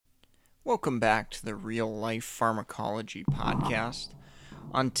Welcome back to the Real Life Pharmacology Podcast.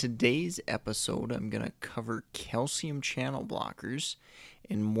 On today's episode, I'm going to cover calcium channel blockers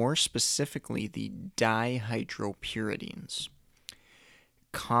and more specifically the dihydropyridines.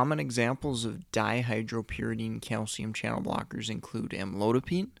 Common examples of dihydropyridine calcium channel blockers include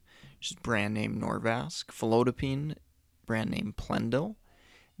amlodipine, which is brand name Norvasc, felodipine, brand name Plendil,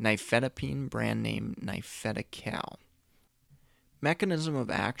 nifedipine, brand name Nifedical. Mechanism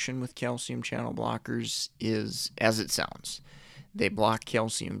of action with calcium channel blockers is as it sounds. They block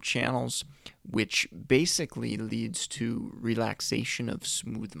calcium channels, which basically leads to relaxation of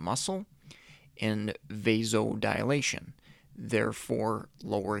smooth muscle and vasodilation, therefore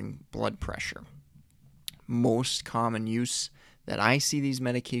lowering blood pressure. Most common use that I see these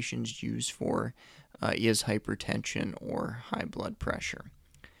medications used for is hypertension or high blood pressure.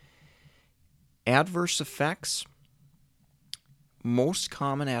 Adverse effects. Most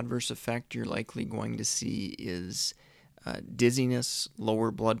common adverse effect you're likely going to see is dizziness, lower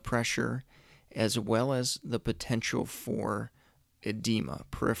blood pressure, as well as the potential for edema,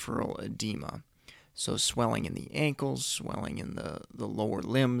 peripheral edema. So swelling in the ankles, swelling in the lower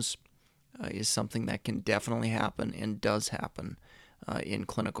limbs is something that can definitely happen and does happen in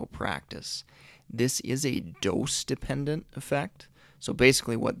clinical practice. This is a dose-dependent effect. So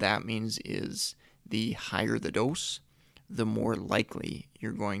basically what that means is the higher the dose, the more likely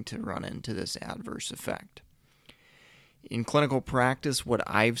you're going to run into this adverse effect. In clinical practice, what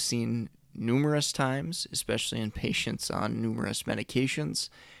I've seen numerous times, especially in patients on numerous medications,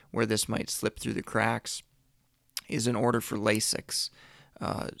 where this might slip through the cracks, is an order for Lasix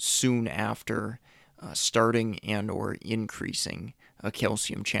soon after starting and or increasing a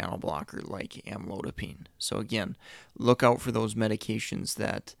calcium channel blocker like amlodipine. So again, look out for those medications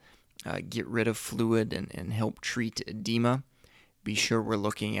that get rid of fluid and help treat edema. Be sure we're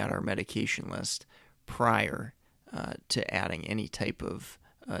looking at our medication list prior to adding any type of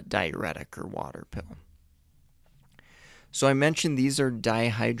diuretic or water pill. So I mentioned these are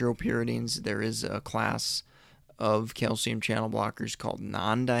dihydropyridines. There is a class of calcium channel blockers called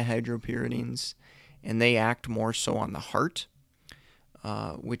non-dihydropyridines, and they act more so on the heart,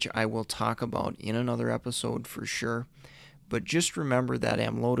 which I will talk about in another episode for sure. But just remember that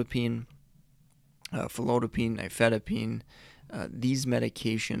amlodipine, felodipine, nifedipine, these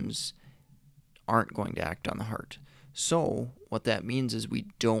medications aren't going to act on the heart. So what that means is we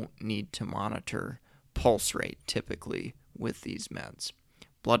don't need to monitor pulse rate typically with these meds.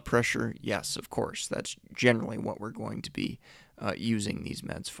 Blood pressure, yes, of course. That's generally what we're going to be using these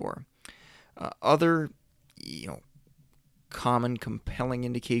meds for. Other, common compelling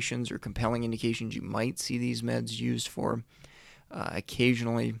indications you might see these meds used for.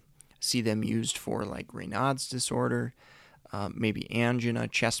 Occasionally see them used for like Raynaud's disorder, maybe angina,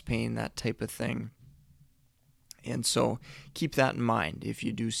 chest pain, that type of thing. And so keep that in mind. If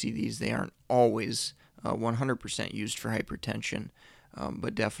you do see these, they aren't always 100% used for hypertension,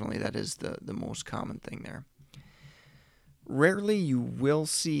 but definitely that is the most common thing there. Rarely you will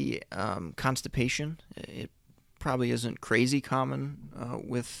see constipation. It probably isn't crazy common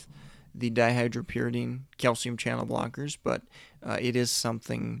with the dihydropyridine calcium channel blockers, but it is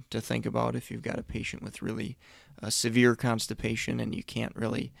something to think about if you've got a patient with really severe constipation and you can't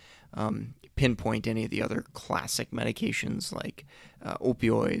really pinpoint any of the other classic medications like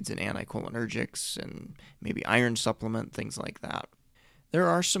opioids and anticholinergics and maybe iron supplement, things like that. There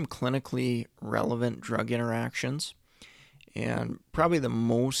are some clinically relevant drug interactions, and probably the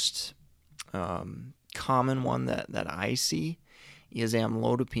most common one that I see is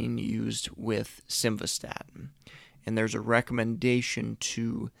amlodipine used with simvastatin. And there's a recommendation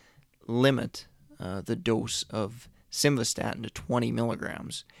to limit the dose of simvastatin to 20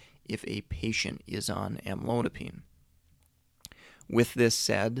 milligrams if a patient is on amlodipine. With this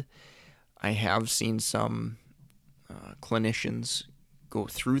said, I have seen some clinicians go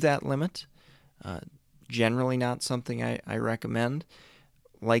through that limit. Generally not something I recommend.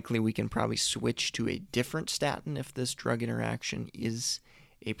 Likely we can probably switch to a different statin if this drug interaction is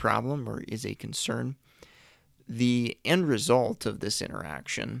a problem or is a concern. The end result of this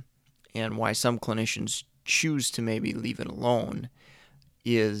interaction, and why some clinicians choose to maybe leave it alone,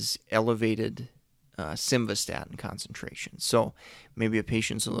 is elevated simvastatin concentration. So maybe a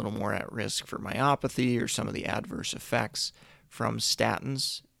patient's a little more at risk for myopathy or some of the adverse effects from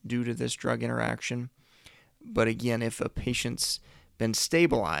statins due to this drug interaction. But again, if a patient's been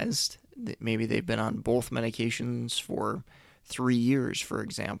stabilized, maybe they've been on both medications for 3 years, for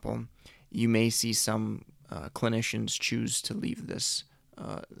example, you may see some clinicians choose to leave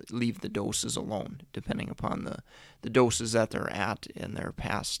the doses alone, depending upon the doses that they're at in their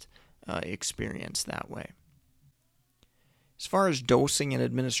past experience that way. As far as dosing and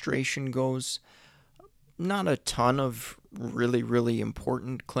administration goes, not a ton of really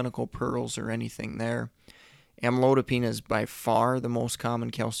important clinical pearls or anything there. Amlodipine is by far the most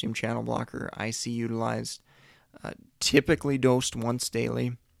common calcium channel blocker I see utilized, typically dosed once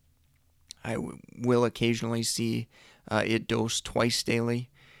daily. I will occasionally see it dosed twice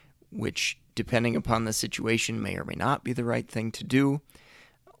daily, which, depending upon the situation, may or may not be the right thing to do.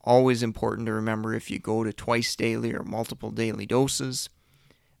 Always important to remember, if you go to twice daily or multiple daily doses,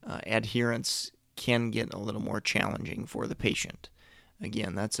 adherence can get a little more challenging for the patient.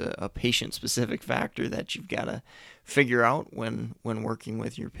 Again, that's a patient-specific factor that you've got to figure out when working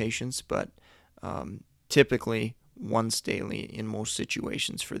with your patients, but typically once daily in most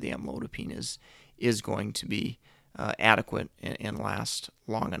situations for the amlodipine is going to be adequate and last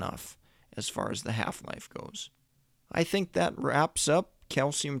long enough as far as the half-life goes. I think that wraps up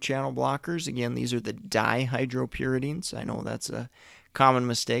calcium channel blockers. Again, these are the dihydropyridines. I know that's a common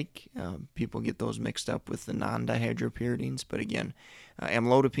mistake. People get those mixed up with the non-dihydropyridines, but again,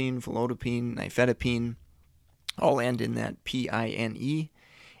 amlodipine, felodipine, nifedipine all end in that PINE,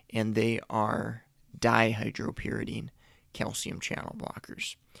 and they are dihydropyridine calcium channel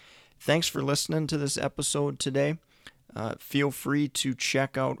blockers. Thanks for listening to this episode today. Feel free to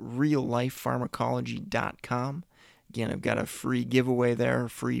check out reallifepharmacology.com. Again, I've got a free giveaway there,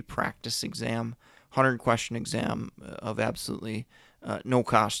 free practice exam, 100-question exam of absolutely no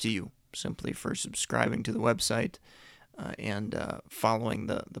cost to you, simply for subscribing to the website and following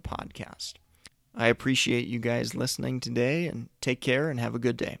the podcast. I appreciate you guys listening today, and take care and have a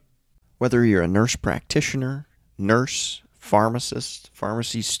good day. Whether you're a nurse practitioner, nurse, pharmacist,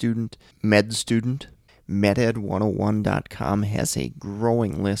 pharmacy student, med student, meded101.com has a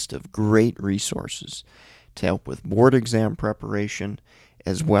growing list of great resources to help with board exam preparation,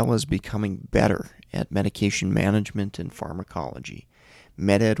 as well as becoming better at medication management and pharmacology.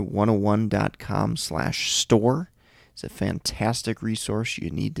 meded101.com/store is a fantastic resource you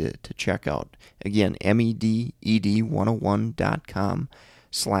need to check out. Again,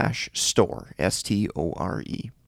 meded101.com/store, STORE.